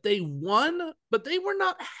game that they won, but they were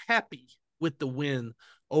not happy with the win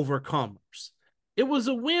over Commerce. It was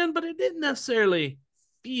a win, but it didn't necessarily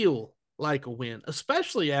feel like a win,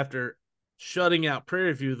 especially after shutting out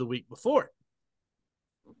Prairie View the week before.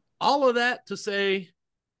 All of that to say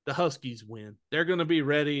the Huskies win. They're going to be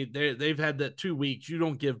ready. They've had that 2 weeks. You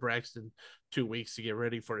don't give Braxton 2 weeks to get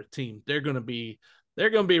ready for a team. They're going to be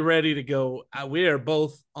ready to go. We are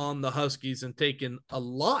both on the Huskies and taking a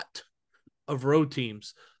lot of road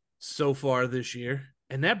teams so far this year.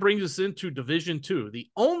 And that brings us into Division II, the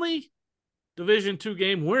only Division II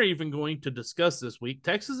game we're even going to discuss this week.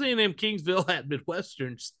 Texas A&M Kingsville at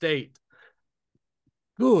Midwestern State.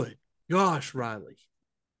 Good gosh, Riley.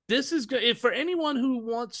 This is good. For anyone who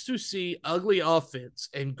wants to see ugly offense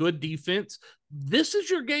and good defense, this is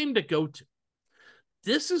your game to go to.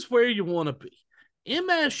 This is where you want to be.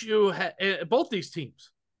 MSU, both these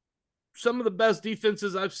teams, some of the best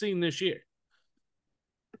defenses I've seen this year.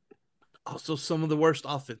 Also, some of the worst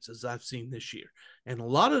offenses I've seen this year. And a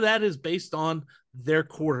lot of that is based on their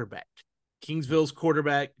quarterback. Kingsville's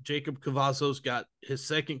quarterback, Jacob Cavazos, got his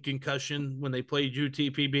second concussion when they played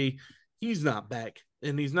UTPB. He's not back,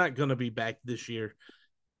 and he's not going to be back this year.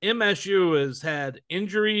 MSU has had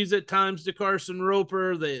injuries at times to Carson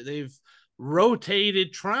Roper. They've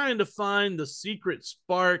rotated, trying to find the secret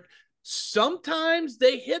spark. Sometimes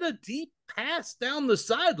they hit a deep pass down the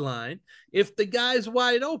sideline if the guy's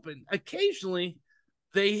wide open. Occasionally,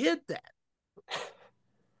 they hit that.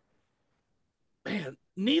 Man,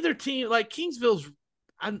 neither team, like Kingsville's,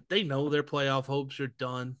 they know their playoff hopes are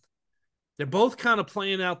done. They're both kind of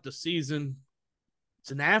playing out the season. It's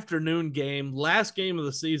an afternoon game, last game of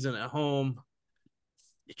the season at home.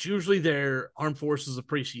 It's usually their Armed Forces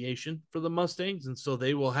Appreciation for the Mustangs, and so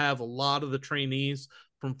they will have a lot of the trainees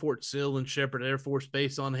from Fort Sill and Shepherd Air Force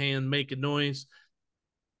Base on hand making noise.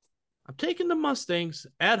 I'm taking the Mustangs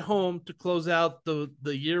at home to close out the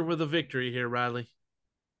year with a victory here, Riley.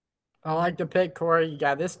 I like the pick, Corey.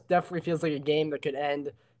 Yeah, this definitely feels like a game that could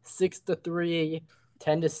end 6-3,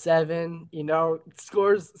 10-7. You know,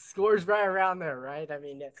 scores right around there, right? I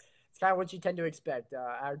mean, it's kind of what you tend to expect.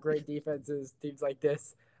 Our great defenses, teams like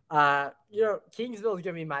this. Kingsville is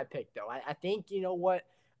gonna be my pick, though. I think, you know what,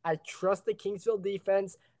 I trust the Kingsville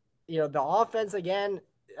defense. You know, the offense, again,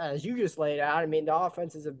 as you just laid out, I mean, the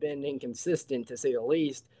offenses have been inconsistent, to say the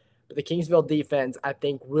least. But the Kingsville defense, I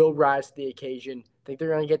think, will rise to the occasion. I think they're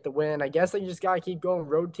going to get the win. I guess they just got to keep going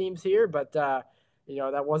road teams here. But, that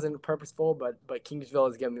wasn't purposeful. But Kingsville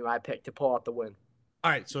is going to be my pick to pull out the win.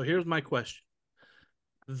 All right, so here's my question.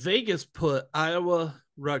 Vegas put Iowa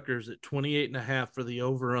Rutgers at 28.5 for the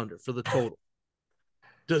over-under, for the total.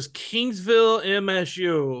 Does Kingsville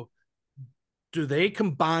MSU, do they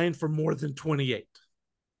combine for more than 28?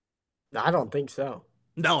 I don't think so.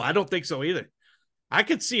 No, I don't think so either. I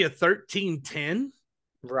could see a 13-10.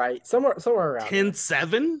 Right. Somewhere around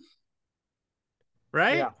 10-7.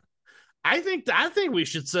 Right? Yeah. I think we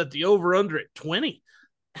should set the over-under at 20.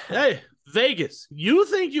 Hey, Vegas, you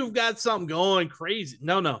think you've got something going crazy.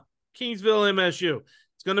 No. Kingsville MSU.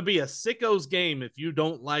 It's going to be a sickos game if you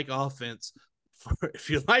don't like offense. If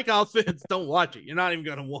you like offense, don't watch it. You're not even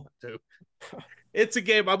going to want to. It's a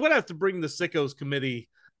game. I'm going to have to bring the sickos committee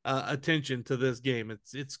attention to this game.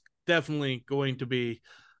 It's definitely going to be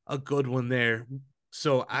a good one there.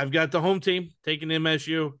 So I've got the home team taking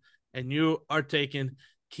MSU, and you are taking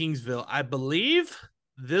Kingsville. I believe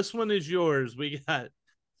this one is yours. We got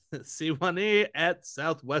C1E at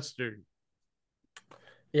Southwestern.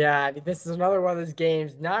 Yeah, I mean, this is another one of those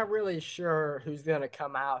games. Not really sure who's going to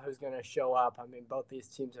come out, who's going to show up. I mean, both these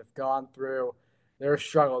teams have gone through their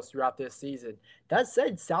struggles throughout this season. That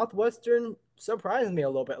said, Southwestern surprised me a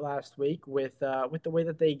little bit last week with the way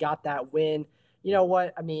that they got that win. You know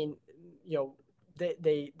what? I mean,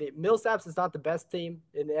 they Millsaps is not the best team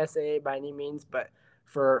in the SAA by any means, but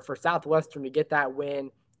for Southwestern to get that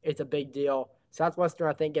win, it's a big deal. Southwestern,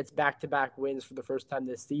 I think, gets back-to-back wins for the first time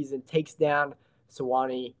this season, takes down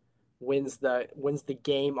Sewanee, wins the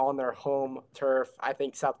game on their home turf. I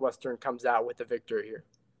think Southwestern comes out with the victory here.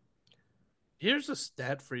 Here's a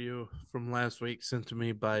stat for you from last week sent to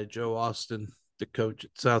me by Joe Austin, the coach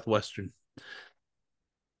at Southwestern.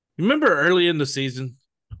 You remember early in the season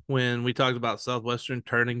when we talked about Southwestern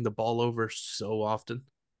turning the ball over so often?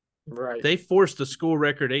 Right. They forced a school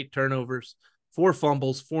record 8 turnovers, 4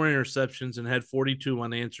 fumbles, 4 interceptions, and had 42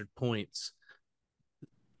 unanswered points.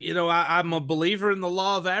 You know, I'm a believer in the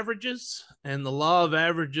law of averages, and the law of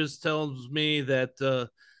averages tells me that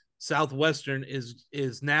Southwestern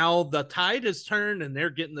is now, the tide has turned and they're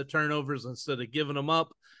getting the turnovers instead of giving them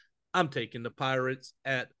up. I'm taking the Pirates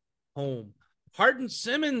at home. Hardin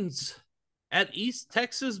Simmons at East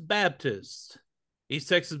Texas Baptist. East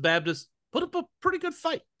Texas Baptist put up a pretty good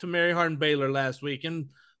fight to Mary Hardin Baylor last week, and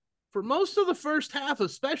for most of the first half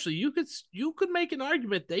especially, you could make an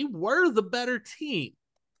argument they were the better team.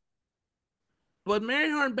 But Mary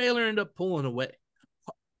Hardin Baylor ended up pulling away.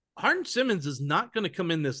 Hardin Simmons is not going to come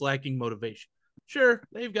in this lacking motivation. Sure,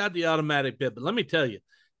 they've got the automatic bid, but let me tell you,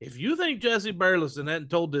 if you think Jesse Burleson hadn't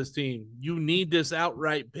told this team, you need this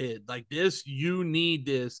outright bid, like this, you need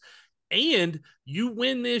this, and you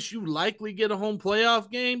win this, you likely get a home playoff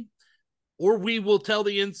game, or we will tell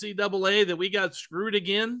the NCAA that we got screwed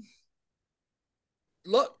again.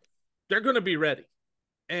 Look, they're going to be ready.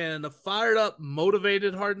 And a fired up,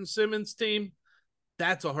 motivated Hardin Simmons team,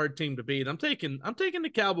 that's a hard team to beat. I'm taking the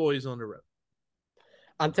Cowboys on the road.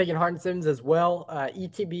 I'm taking Hardin Simmons as well.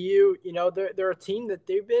 ETBU, they're a team that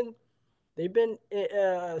they've been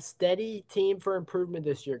a steady team for improvement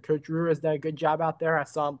this year. Coach Ruhr has done a good job out there. I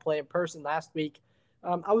saw him play in person last week.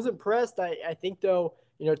 I was impressed. I think, though,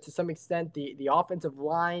 to some extent, the offensive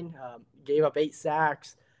line gave up 8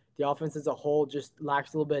 sacks. The offense as a whole just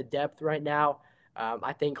lacks a little bit of depth right now.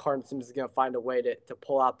 I think Hardin Simmons is going to find a way to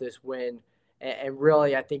pull out this win. And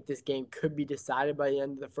really, I think this game could be decided by the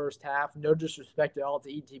end of the first half. No disrespect at all to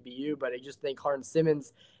ETBU, but I just think Hardin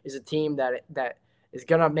Simmons is a team that is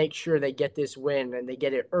going to make sure they get this win and they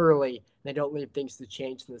get it early. They don't leave things to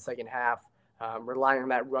change in the second half. Relying on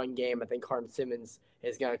that run game, I think Hardin Simmons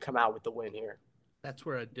is going to come out with the win here. That's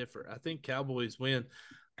where I differ. I think Cowboys win.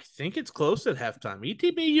 I think it's close at halftime.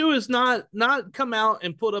 ETBU has not come out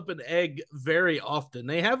and put up an egg very often.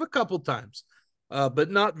 They have a couple times, but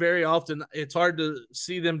not very often. It's hard to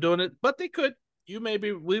see them doing it, but they could.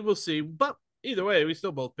 We will see. But either way, we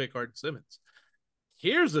still both pick Hardin Simmons.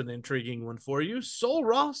 Here's an intriguing one for you. Sul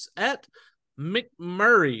Ross at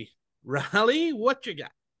McMurray. Riley, what you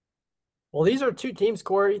got? Well, these are two teams,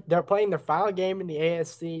 Corey. They're playing their final game in the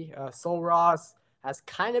ASC. Sul Ross has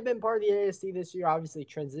kind of been part of the ASC this year, obviously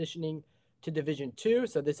transitioning to Division II.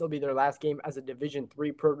 So this will be their last game as a Division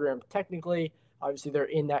III program technically. Obviously, they're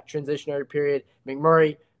in that transitionary period.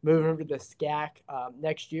 McMurray moving over to the SCAC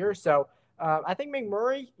next year. So I think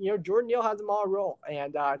McMurray, Jordan Neal has them all roll.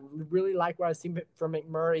 And really like what I've seen from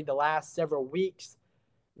McMurray the last several weeks.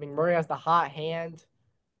 McMurray has the hot hand,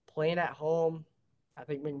 playing at home. I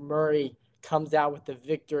think McMurray comes out with the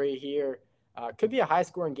victory here. Could be a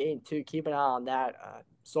high-scoring game, too. Keep an eye on that.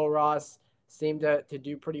 Sul Ross seemed to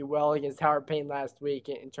do pretty well against Howard Payne last week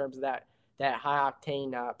in terms of that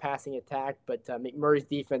high-octane passing attack. But McMurray's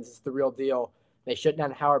defense is the real deal. They shut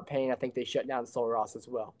down Howard Payne. I think they shut down Sul Ross as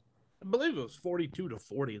well. I believe it was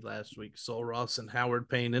 42-40 last week, Sul Ross and Howard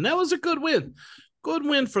Payne. And that was a good win. Good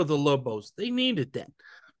win for the Lobos. They needed that.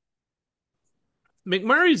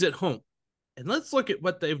 McMurray's at home. And let's look at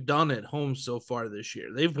what they've done at home so far this year.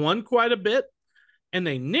 They've won quite a bit, and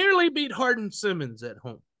they nearly beat Hardin Simmons at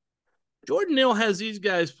home. Jordan Neal has these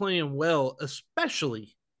guys playing well,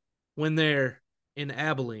 especially when they're in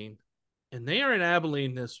Abilene. And they are in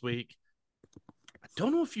Abilene this week. I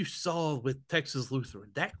don't know if you saw with Texas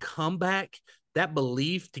Lutheran, that comeback, that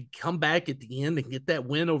belief to come back at the end and get that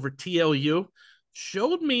win over TLU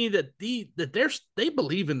showed me that they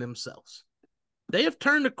believe in themselves. They have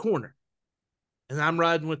turned a corner. And I'm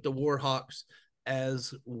riding with the Warhawks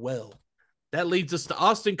as well. That leads us to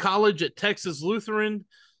Austin College at Texas Lutheran.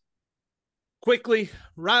 Quickly,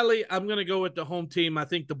 Riley, I'm going to go with the home team. I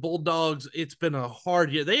think the Bulldogs, it's been a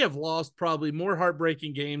hard year. They have lost probably more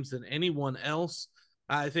heartbreaking games than anyone else.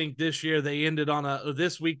 I think this week they end on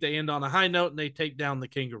a high note and they take down the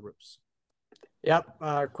Kangaroos.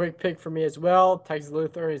 Yep. Quick pick for me as well. Texas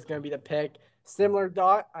Lutheran is going to be the pick. Similar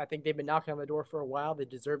dot. I think they've been knocking on the door for a while. They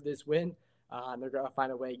deserve this win. And they're going to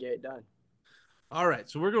find a way to get it done. All right,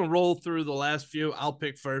 so we're going to roll through the last few. I'll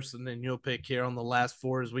pick first, and then you'll pick here on the last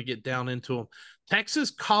 4 as we get down into them.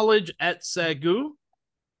 Texas College at Sagu.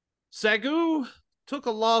 Sagu took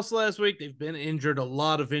a loss last week. They've been injured, a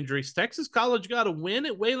lot of injuries. Texas College got a win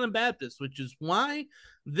at Wayland Baptist, which is why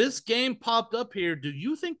this game popped up here. Do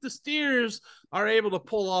you think the Steers are able to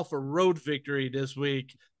pull off a road victory this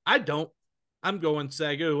week? I don't. I'm going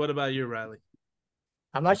Sagu. What about you, Riley?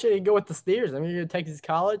 I'm not sure you go with the Steers. I'm going to go Texas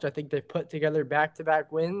College. I think they put together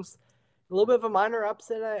back-to-back wins. A little bit of a minor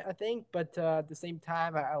upset, I think, but at the same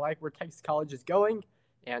time, I like where Texas College is going,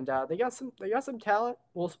 and they got some talent.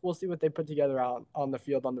 We'll see what they put together out on the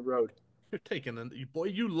field on the road. You're taking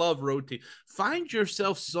you love road teams. Find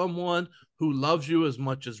yourself someone who loves you as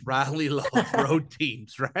much as Riley loves road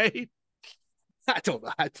teams, right? I don't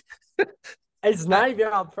know. It's not even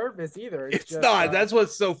on purpose either. It's just, not. That's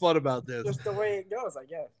what's so fun about this. Just the way it goes, I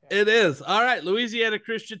guess. It is. All right. Louisiana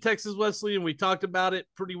Christian, Texas Wesleyan. We talked about it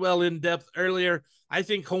pretty well in depth earlier. I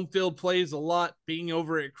think home field plays a lot. Being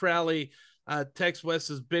over at Crowley, Tex West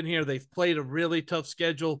has been here. They've played a really tough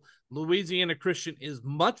schedule. Louisiana Christian is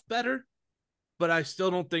much better, but I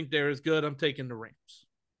still don't think they're as good. I'm taking the Rams.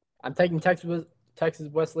 I'm taking Texas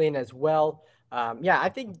Wesleyan as well. I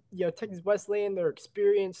think Texas Wesleyan, they're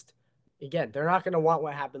experienced. Again, they're not going to want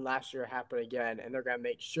what happened last year happen again, and they're going to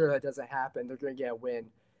make sure that doesn't happen. They're going to get a win,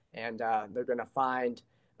 and they're going to find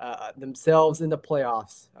themselves in the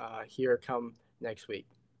playoffs here come next week.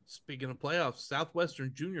 Speaking of playoffs,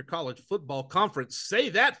 Southwestern Junior College Football Conference, say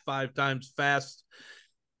that 5 times fast.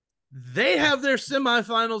 They have their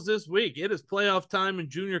semifinals this week. It is playoff time in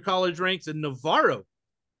junior college ranks, and Navarro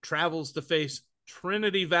travels to face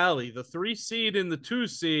Trinity Valley, the 3 seed and the 2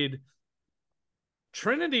 seed.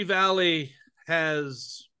 Trinity Valley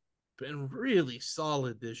has been really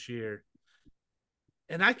solid this year,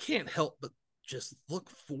 and I can't help but just look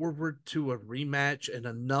forward to a rematch and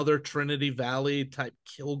another Trinity Valley type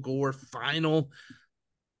Kilgore final.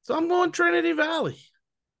 So I'm going Trinity Valley.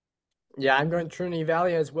 Yeah, I'm going Trinity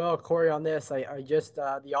Valley as well, Corey, on this. I just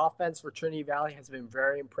the offense for Trinity Valley has been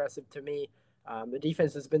very impressive to me. The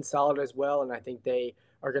defense has been solid as well, and I think they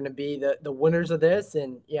are going to be the winners of this.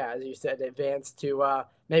 And yeah, as you said, advance to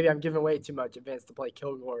maybe I'm giving away too much, advance to play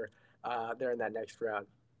Kilgore there in that next round.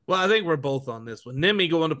 Well, I think we're both on this one. Nimi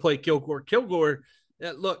going to play Kilgore. Kilgore,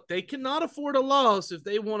 look, they cannot afford a loss if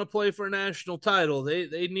they want to play for a national title.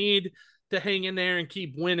 They need to hang in there and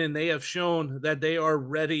keep winning. They have shown that they are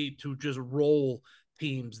ready to just roll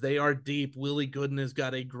teams. They are deep. Willie Gooden has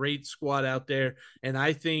got a great squad out there. And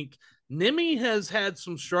I think Nimi has had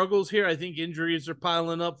some struggles here. I think injuries are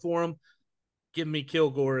piling up for him. Give me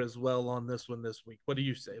Kilgore as well on this one this week. What do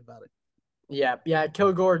you say about it? Yeah,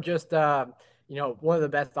 Kilgore just one of the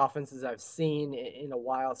best offenses I've seen in a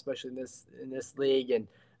while, especially in this league, and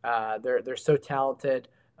they're so talented.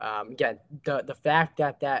 Again, the fact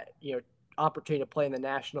that opportunity to play in the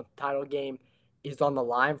national title game is on the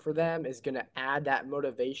line for them is going to add that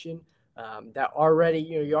motivation. That already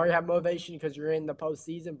you already have motivation because you're in the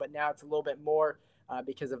postseason, but now it's a little bit more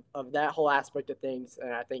because of that whole aspect of things.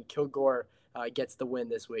 And I think Kilgore gets the win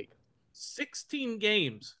this week. 16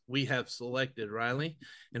 games we have selected, Riley,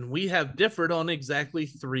 and we have differed on exactly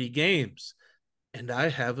 3 games. And I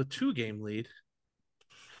have a 2-game lead.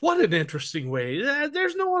 What an interesting way.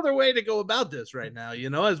 There's no other way to go about this right now.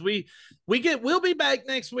 As we'll be back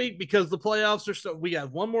next week because the playoffs are we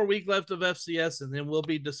have one more week left of FCS, and then we'll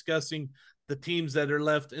be discussing the teams that are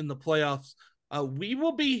left in the playoffs. We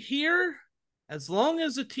will be here as long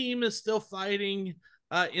as the team is still fighting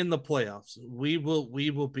in the playoffs. We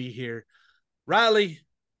will be here. Riley,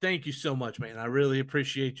 thank you so much, man. I really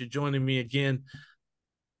appreciate you joining me again.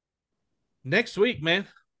 Next week, man,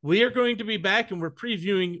 we are going to be back and we're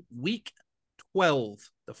previewing week 12,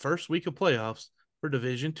 the first week of playoffs for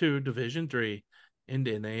Division 2, Division 3, and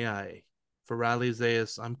NAIA. For Riley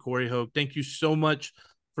Zayas, I'm Corey Hogue. Thank you so much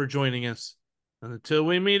for joining us. And until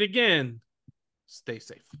we meet again, stay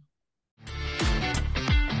safe.